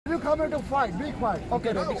come here to fight? Be quiet.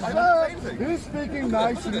 Okay, No, sir, he's speaking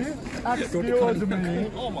nicely. Excuse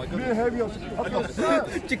me. Oh my God. Behave yourself. Okay,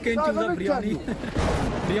 sir. Chicken Sir, to let the me tell biryani. you.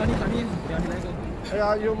 Biryani khani hai? Biryani lega.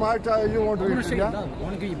 Yeah, you might, you want to I want eat to say it, yeah? love. I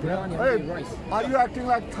want to give you biryani. I want to Hey, give you rice. are you acting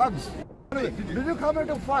like thugs? Did you come here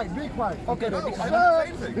to fight? Be quiet. Okay, No,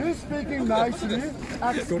 sir, he's speaking nicely.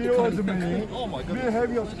 Excuse me. Oh my God.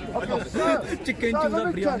 Behave yourself. Okay, sir. Chicken Sir, to the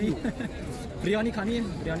let me tell biryani. you. Biryani khani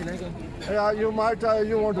hai? Biryani lega. Yeah, you might,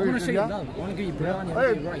 you want to I want eat to it, say yeah? love. I want to give you biryani. I want to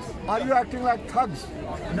Hey, give you rice. are you acting like thugs?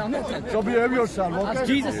 No, I'm not that. So behave yourself, As okay?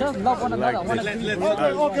 Jesus says, love one another. I want to give you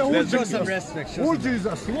Okay, okay, who's Let's show Jesus? some respect. Who's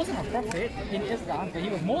Jesus? He wasn't a prophet in Islam, but he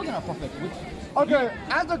was more than a prophet. Which Okay,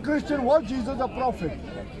 as a Christian, was Jesus a prophet?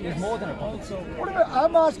 he was more than a prophet. So What do you mean?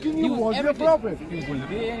 I'm asking you, was he a everything. prophet? He was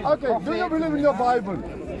being Okay, do you prophet. believe in your Bible?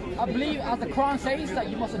 I believe, as the Quran says, that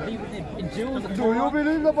you must believe in Jews. Do you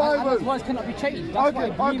believe the Bible? Allah's words cannot be changed. That's Okay,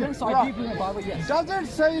 what I believe okay, in. So I right. do believe in the Bible. Yes. Does it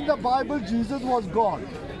say in the Bible Jesus was God?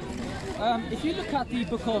 If you look at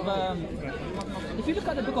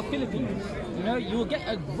the book of Philippines, you know, you will get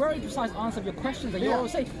a very precise answer of your questions, and you will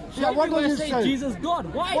say, Yeah, what you does it say? Jesus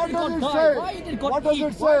God? Why What did does God it die? say? Why did God What does eat?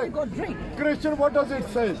 it Why say? did God drink? Christian, what does it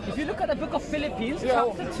say? If you look at the book of Philippines, Yeah,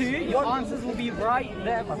 chapter 2, your what- answers will be right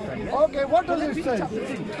there, my friend. Yeah? Okay, what does it Philippines say?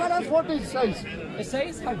 chapter 2. Tell us what it says. It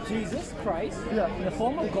says how Jesus Christ, Yeah. in the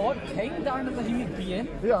form of God, came down as a human being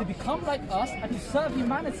Yeah. to become like us and to serve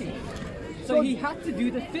humanity. So he had to do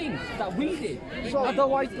the things that we did. So-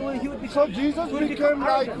 Otherwise, he would be. So Jesus he would became become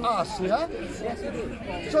like arrogant. us, yeah? Yes, he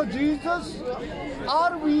did. So Jesus,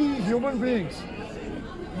 are we human beings?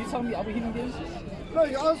 You tell me, are we human beings? No,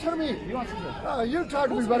 you answer me. You answer me. You try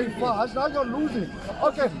to be very fast, now you're losing.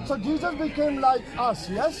 Okay, so Jesus became like us,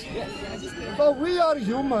 yes? Yes. So we are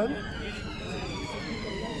human.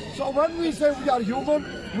 So when we say we are human,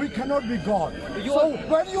 we cannot be God. So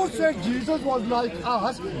when you say Jesus was like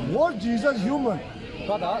us, was Jesus human?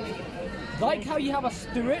 Brother, like how you have a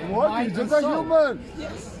spirit, Was mind, and Jesus a soul. human?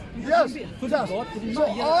 Yes. Yes. Fully yes. God, fully So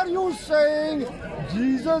man, yeah. are you saying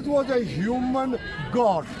Jesus was a human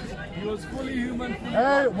God? He was fully human.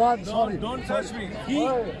 Hey, what? Sorry. Don't touch me.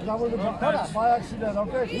 Hey, that was by accident,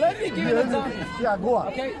 okay? Let me give you an example. Yeah, go on.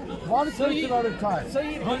 Okay. One So Christian you- at a time. So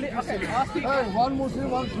you believe, okay, ask you. Hey, one Muslim,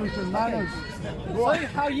 one Christian, manners. Go So on.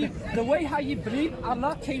 the way how you believe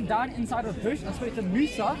Allah came down inside a bush and spoke to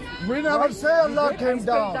Musa. We never right? say Allah You came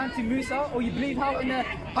spoke down. down to Musa, or you believe how how he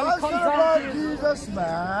Answer comes about down to. Jesus,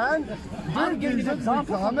 man. I'm Did giving you an Jesus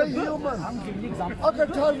example become from a the book. human? I'm giving you an example.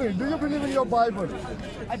 Okay, tell me, do you believe in your Bible?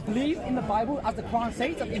 I believe in the Bible, as the Quran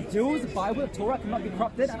says, that in Jews, the Bible, the Torah cannot be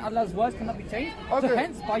corrupted and Allah's words cannot be changed. Okay. So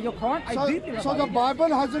hence, by your Quran, I do believe in the So the Bible.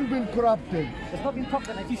 Bible hasn't been corrupted. It's not been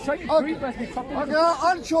corrupted. And if you show me Okay. proof where it's been corrupted, Okay,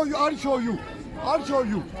 I'll show you, I'll show you. I'll show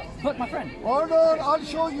you. but my friend, Hold on, I'll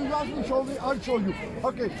show you. You ask me, show me, I'll show you.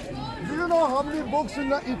 Okay. Do you know how many books in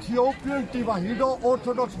the Ethiopian Tewahedo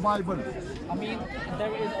Orthodox Bible? I mean,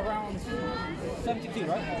 there is around 72,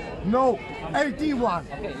 right? No, 81.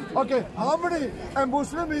 Okay. Okay, how many? A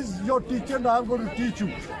Muslim is your teacher, now I'm going to teach you.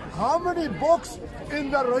 How many books in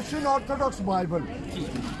the Russian Orthodox Bible?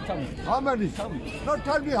 Tell me. How many? Tell me. No,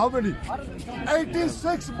 tell me how many? I don't know.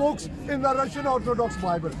 86 books in the Russian Orthodox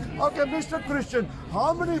Bible. Okay, Mr. Christian,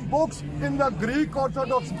 how many books in the Greek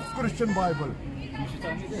Orthodox Christian Bible? You should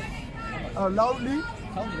tell me this. Loudly?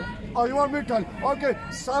 Tell me then. Oh, you want me to tell? Okay,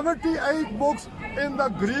 78 books in the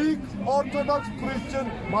Greek Orthodox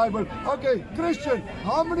Christian Bible. Okay, Christian,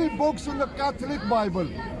 how many books in the Catholic Bible?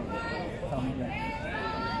 Tell me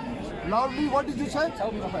then. Loudly, what did you say?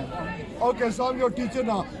 Tell me, my friend. Tell me. Okay, so I'm your teacher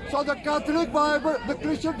now. So the Catholic Bible, the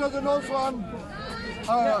Christian doesn't know, so I'm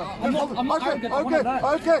I'm not arrogant, I wanna learn.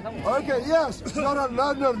 okay, yes, you're a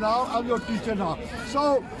learner now, I'm your teacher now.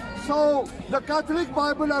 So the Catholic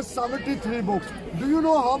Bible has 73 books. Do you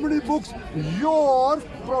know how many books your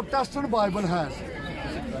Protestant Bible has?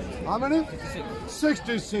 How many?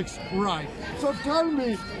 66, right. So tell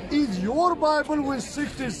me, is your Bible with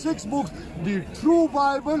 66 books the true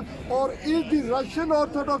Bible, or is the Russian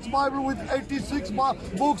Orthodox Bible with 86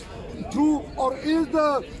 books true, or is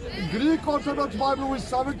the Greek Orthodox Bible with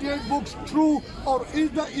 78 books true, or is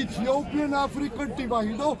the Ethiopian African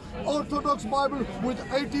Tewahedo Orthodox Bible with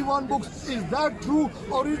 81 books, is that true,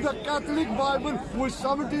 or is the Catholic Bible with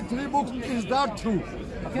 73 books, is that true?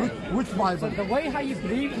 Okay. Which So Bible? the way how you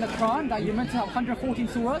believe in the Quran that you're meant to have 114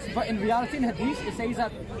 surahs, but in reality in Hadith it says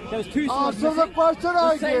that there's 2 surahs Answer the missing. question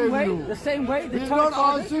I gave way, you. The same way the He's church not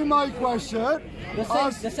fathers, answering my question.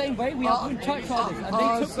 the same way we have good church fathers, and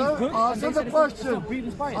they took these books and Answer they the said it's question. not breathe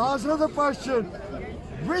inspired. Answer the question.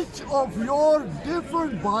 Which of your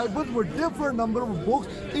different Bibles with different number of books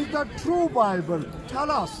is the true Bible? Tell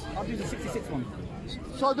us. I'll do the 66 one.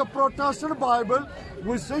 So the Protestant Bible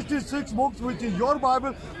with 66 books, which is your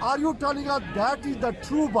Bible, are you telling us that is the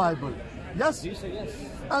true Bible? Yes? You say yes.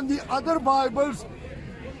 And the other Bibles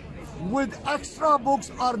with extra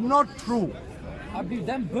books are not true. I believe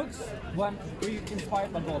them books weren't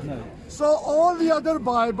inspired by God, no. So all the other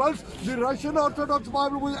Bibles, the Russian Orthodox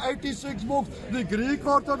Bible with 86 books, the Greek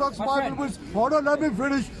Orthodox Bible with, hold on, let me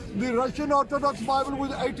finish. The Russian Orthodox Bible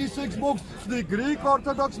with 86 books, the Greek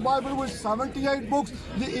Orthodox Bible with 78 books,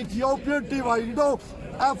 the Ethiopian Divido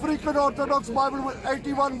African Orthodox Bible with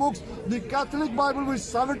 81 books, the Catholic Bible with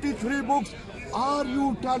 73 books. Are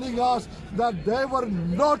you telling us that they were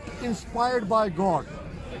not inspired by God?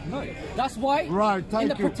 No, that's why. Right, thank you. In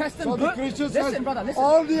the Protestant so book, the Christians listen, said brother, listen.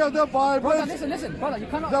 all the other Bibles, Brother, listen, brother, you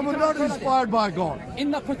cannot. they were not inspired by God. In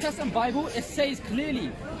the Protestant Bible, it says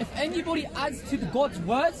clearly, if anybody adds to God's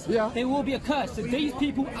words, there will be a curse. So these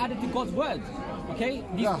people added to God's words. Okay,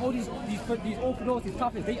 all these Orthodox, these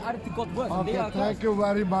Catholics, they added to God's words. Okay, they are thank you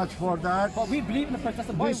very much for that. But we believe in the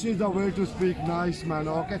Protestant Bible. This is the way to speak nice, man.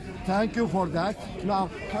 Okay, thank you for that. Now,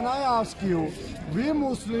 can I ask you, we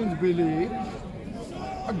Muslims believe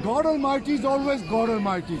God Almighty is always God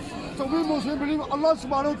Almighty. So we Muslims believe Allah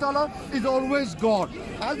Subhanahu wa Ta'ala is always God.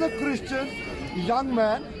 As a Christian young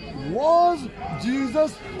man, was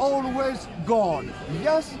Jesus always God?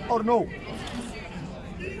 Yes or no?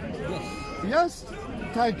 Yes. Yes?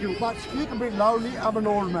 Thank you. But speak a bit loudly. I'm an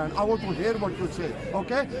old man. I want to hear what you say.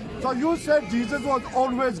 Okay? So you said Jesus was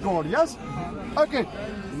always God. Yes? Okay.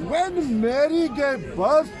 When Mary gave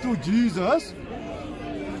birth to Jesus,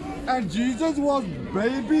 and Jesus was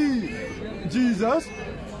baby Jesus,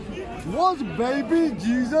 was baby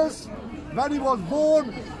Jesus when he was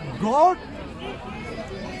born God?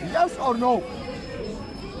 Yes or no?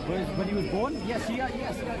 When he was born? Yes, yes.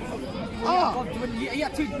 He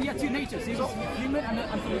had two natures. He was human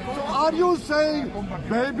and fully God. So are you saying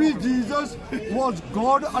baby Jesus was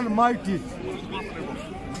God Almighty?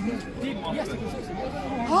 Yes,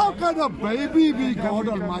 How can a baby be God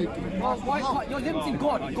Almighty? Why? You're limiting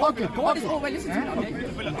God. God is always, listen to me,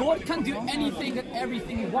 okay? God can do anything and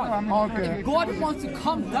everything he wants. Okay. If God wants to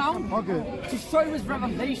come down to show his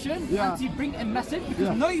revelation and to bring a message,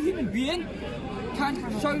 because no human being can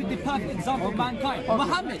show the perfect example of mankind.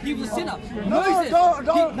 Muhammad, he was a sinner. Moses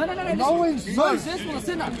was a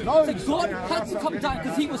sinner. So God had to come down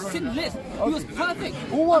because he was sinless. He was perfect.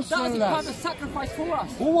 Who was that sinless? was a perfect sacrifice for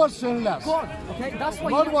us. Who was sinless? God. Okay, that's why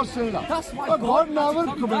God was sinless. That's why but God never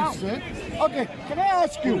had to come commits down. sin. Okay, can I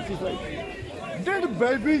ask you? Did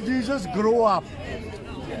baby Jesus grow up?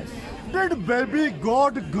 Yes. Did baby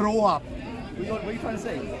God grow up? What are you trying to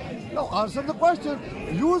say? No, answer the question.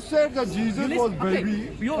 You said that Jesus was baby.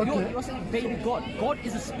 Okay. You're saying baby God. God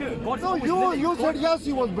is a spirit. God is No, you said yes,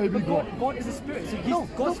 he was baby God. God is a spirit. So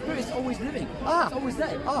God's spirit is always living. It's always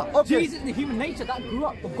there. Okay. Jesus is the human nature that grew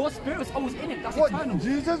up, but God's spirit was always in him. That's What, eternal.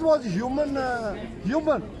 Jesus was human.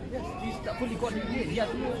 Human. Yes, Jesus that fully God he is. He had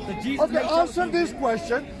the Jesus Okay, nature. answer this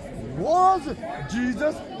question. Was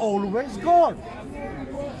Jesus always God?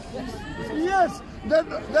 Yes. Then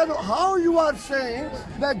how you are saying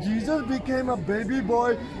that Jesus became a baby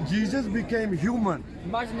boy, Jesus became human?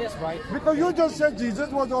 Imagine this, right? Because you just said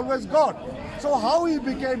Jesus was always God. So how he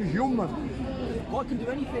became human? God can do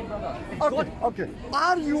anything, brother. Okay.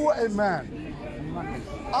 Are you a man?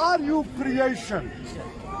 Are you creation?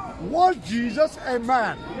 Was Jesus a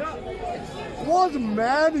man? Was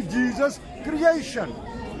man Jesus creation? What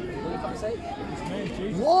are you trying to say?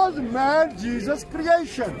 Was man Jesus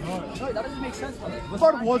creation? No, that doesn't make sense, brother.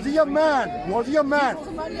 But was he a man? Was he a man? Jesus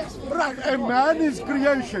was a man, yes. Right, a man is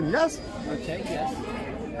creation, yes? Okay, yes.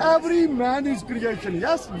 Every man is creation,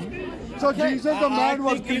 yes? So Jesus the man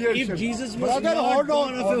was creation. If Jesus was Brother, not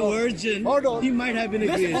born of a virgin, he might have been a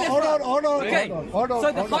creation. Hold on.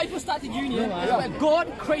 So the hypostatic union is where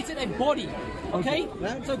God created a body. Okay?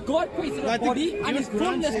 So God created a body and his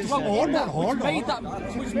fullness dwelt in that,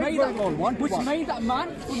 which made that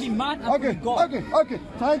man fully man and fully God. Okay.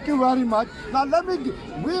 Thank you very much. Now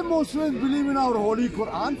we Muslims believe in our Holy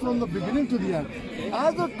Quran from the beginning to the end.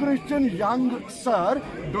 As a Christian young sir,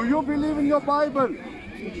 do you believe in your Bible?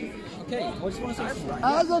 Okay, I just want to say something.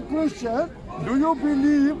 As a Christian, do you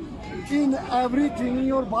believe in everything in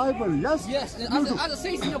your Bible? Yes? Yes, as it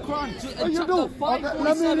says in your Quran, you chapter do. 5, Okay,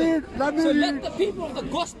 let me read. So let the people of the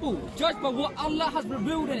gospel judge by what Allah has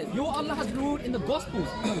revealed in it. Your Allah has revealed in the gospels.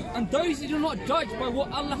 And those who do not judge by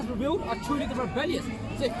what Allah has revealed are truly the rebellious.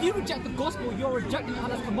 So if you reject the gospel, you're rejecting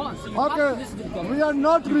Allah's commands. So you have to listen to the gospel. We are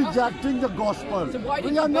not rejecting the gospel. So why do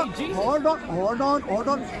We you are obey not. Jesus? Hold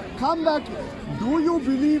on. Come back. Do you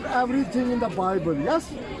believe everything in the Bible?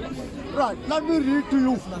 Yes? Right, let me read to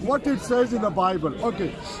you what it says in the Bible.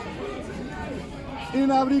 Okay.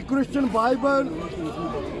 In every Christian Bible,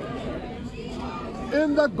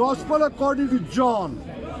 in the Gospel according to John,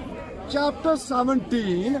 chapter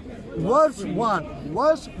 17, verse 1,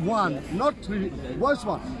 not 3, verse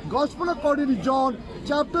 1. Gospel according to John,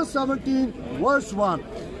 chapter 17, verse 1.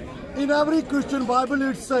 In every Christian Bible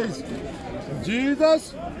it says,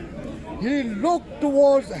 Jesus, he looked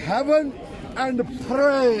towards heaven and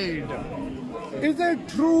prayed. Is it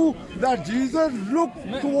true that Jesus looked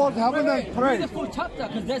towards heaven and prayed? Read the full chapter,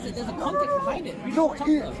 because there's a context behind it. Read No, the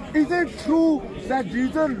full chapter. is it true that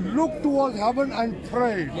Jesus looked towards heaven and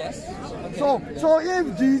prayed? Yes. Okay. So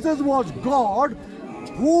if Jesus was God,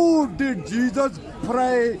 who did Jesus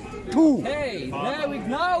pray to? Hey, there we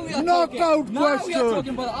now we are Knockout talking. Now we question. are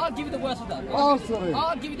talking, brother. I'll give you the words for that. Oh, sorry.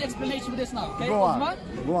 I'll give you the explanation for this now. Okay, Go on.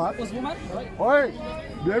 Usman? Go on. Usman, right? Oi,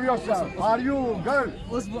 behave yourself. Are you girl?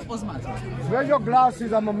 Usman. Wear your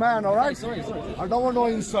glasses. I'm a man, all right? Sorry. I don't want no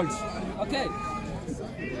insults. Okay.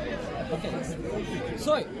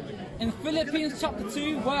 So, in Philippians chapter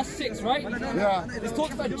 2, verse 6, right? Yeah. It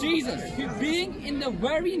talks about Jesus, who being in the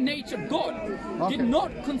very nature God, Okay. did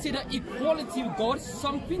not consider equality with God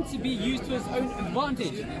something to be used to his own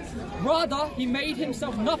advantage. Rather, he made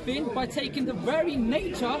himself nothing by taking the very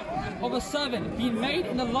nature of a servant, being made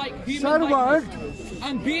in the like human likeness,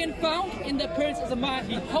 and being found in the appearance as a man,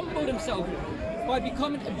 he humbled himself by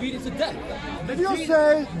becoming obedient to death. Did you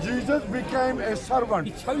say Jesus became a servant?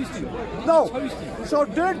 He chose to. No. He chose to. So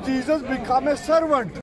did Jesus become a servant?